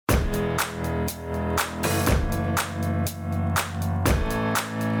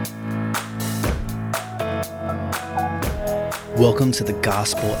Welcome to the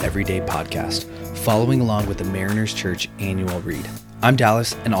Gospel Everyday Podcast, following along with the Mariners Church annual read. I'm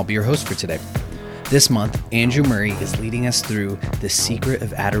Dallas, and I'll be your host for today. This month, Andrew Murray is leading us through the secret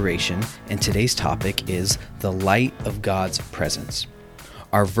of adoration, and today's topic is the light of God's presence.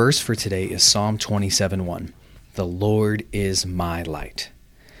 Our verse for today is Psalm 27:1. The Lord is my light.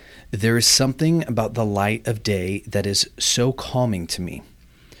 There is something about the light of day that is so calming to me.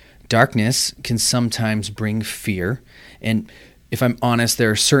 Darkness can sometimes bring fear, and if I'm honest,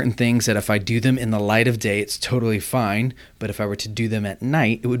 there are certain things that if I do them in the light of day, it's totally fine, but if I were to do them at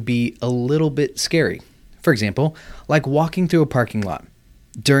night, it would be a little bit scary. For example, like walking through a parking lot.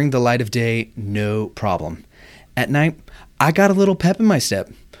 During the light of day, no problem. At night, I got a little pep in my step.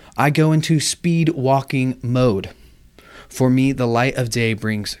 I go into speed walking mode. For me, the light of day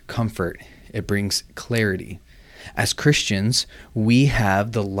brings comfort. It brings clarity. As Christians, we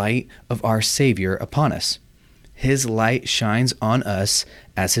have the light of our Savior upon us. His light shines on us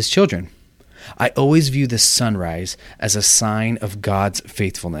as His children. I always view the sunrise as a sign of God's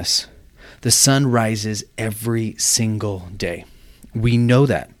faithfulness. The sun rises every single day. We know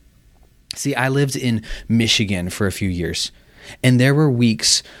that. See, I lived in Michigan for a few years, and there were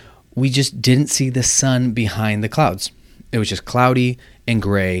weeks we just didn't see the sun behind the clouds. It was just cloudy and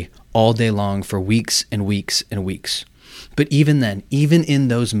gray all day long for weeks and weeks and weeks. But even then, even in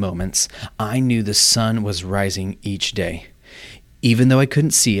those moments, I knew the sun was rising each day. Even though I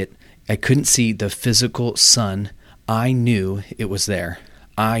couldn't see it, I couldn't see the physical sun, I knew it was there.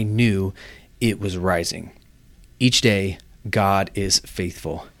 I knew it was rising. Each day, God is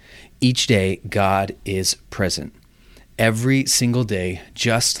faithful. Each day, God is present. Every single day,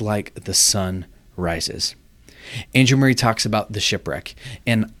 just like the sun rises. Andrew Murray talks about the shipwreck,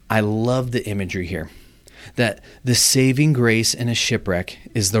 and I love the imagery here, that the saving grace in a shipwreck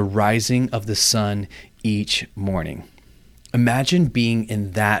is the rising of the sun each morning. Imagine being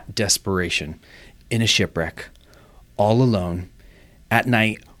in that desperation, in a shipwreck, all alone, at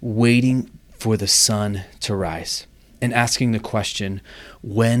night, waiting for the sun to rise, and asking the question,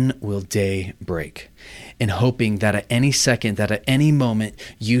 when will day break? And hoping that at any second, that at any moment,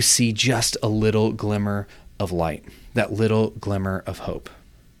 you see just a little glimmer of light, that little glimmer of hope.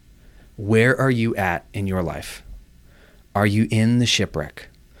 Where are you at in your life? Are you in the shipwreck?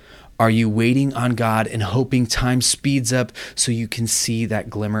 Are you waiting on God and hoping time speeds up so you can see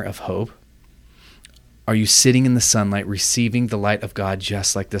that glimmer of hope? Are you sitting in the sunlight, receiving the light of God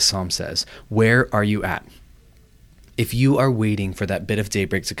just like the psalm says? Where are you at? If you are waiting for that bit of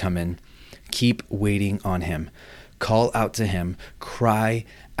daybreak to come in, keep waiting on Him. Call out to Him. Cry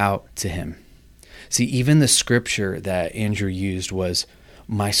out to Him. See, even the scripture that Andrew used was,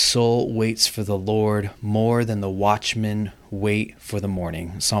 my soul waits for the Lord more than the watchmen wait for the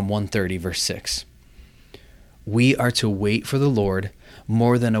morning. Psalm 130, verse 6. We are to wait for the Lord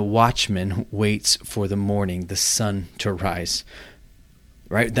more than a watchman waits for the morning, the sun to rise.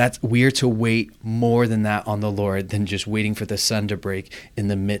 Right? We are to wait more than that on the Lord than just waiting for the sun to break in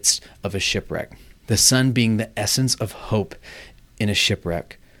the midst of a shipwreck. The sun being the essence of hope in a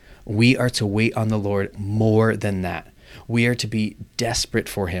shipwreck. We are to wait on the Lord more than that. We are to be desperate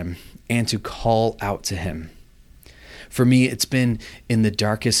for Him and to call out to Him. For me, it's been in the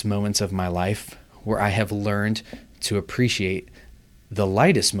darkest moments of my life where I have learned to appreciate the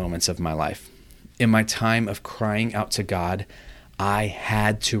lightest moments of my life. In my time of crying out to God, I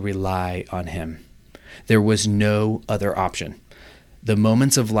had to rely on Him. There was no other option. The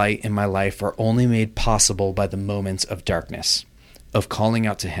moments of light in my life are only made possible by the moments of darkness, of calling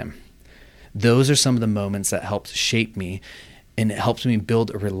out to Him. Those are some of the moments that helped shape me, and it helps me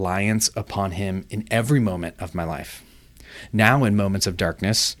build a reliance upon Him in every moment of my life. Now, in moments of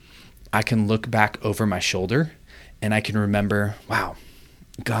darkness, I can look back over my shoulder and I can remember, wow,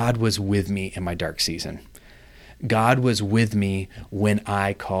 God was with me in my dark season. God was with me when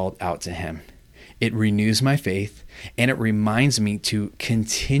I called out to Him. It renews my faith and it reminds me to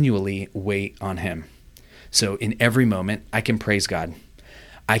continually wait on Him. So in every moment, I can praise God.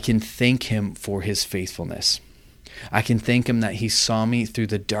 I can thank Him for His faithfulness. I can thank Him that He saw me through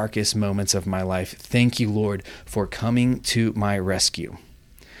the darkest moments of my life. Thank you, Lord, for coming to my rescue.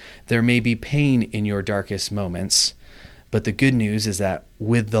 There may be pain in your darkest moments, but the good news is that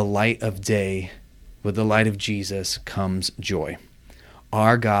with the light of day, with the light of Jesus comes joy.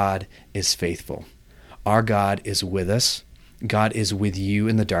 Our God is faithful. Our God is with us. God is with you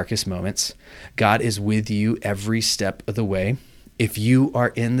in the darkest moments. God is with you every step of the way. If you are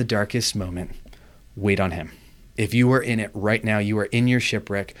in the darkest moment, wait on Him. If you are in it right now, you are in your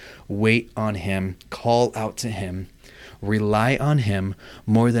shipwreck, wait on Him, call out to Him, rely on Him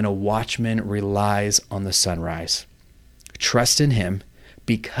more than a watchman relies on the sunrise. Trust in him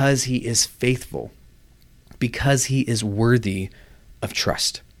because he is faithful, because he is worthy of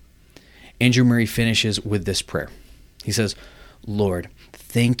trust. Andrew Murray finishes with this prayer. He says, Lord,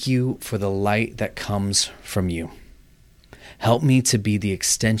 thank you for the light that comes from you. Help me to be the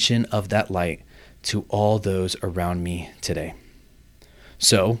extension of that light to all those around me today.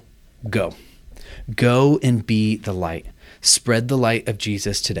 So, go. Go and be the light. Spread the light of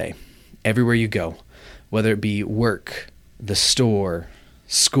Jesus today, everywhere you go, whether it be work, the store,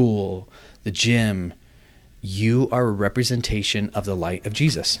 school, the gym. You are a representation of the light of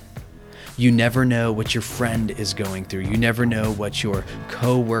Jesus. You never know what your friend is going through. You never know what your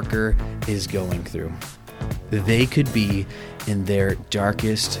coworker is going through. They could be in their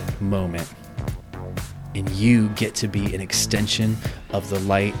darkest moment, and you get to be an extension of the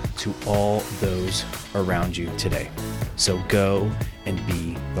light to all those around you today. So go and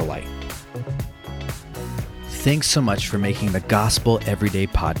be the light. Thanks so much for making the Gospel Everyday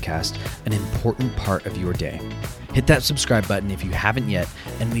podcast an important part of your day. Hit that subscribe button if you haven't yet,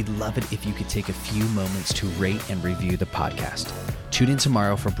 and we'd love it if you could take a few moments to rate and review the podcast. Tune in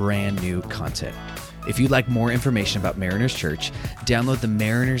tomorrow for brand new content. If you'd like more information about Mariners Church, download the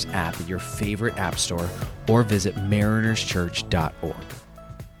Mariners app at your favorite app store or visit marinerschurch.org.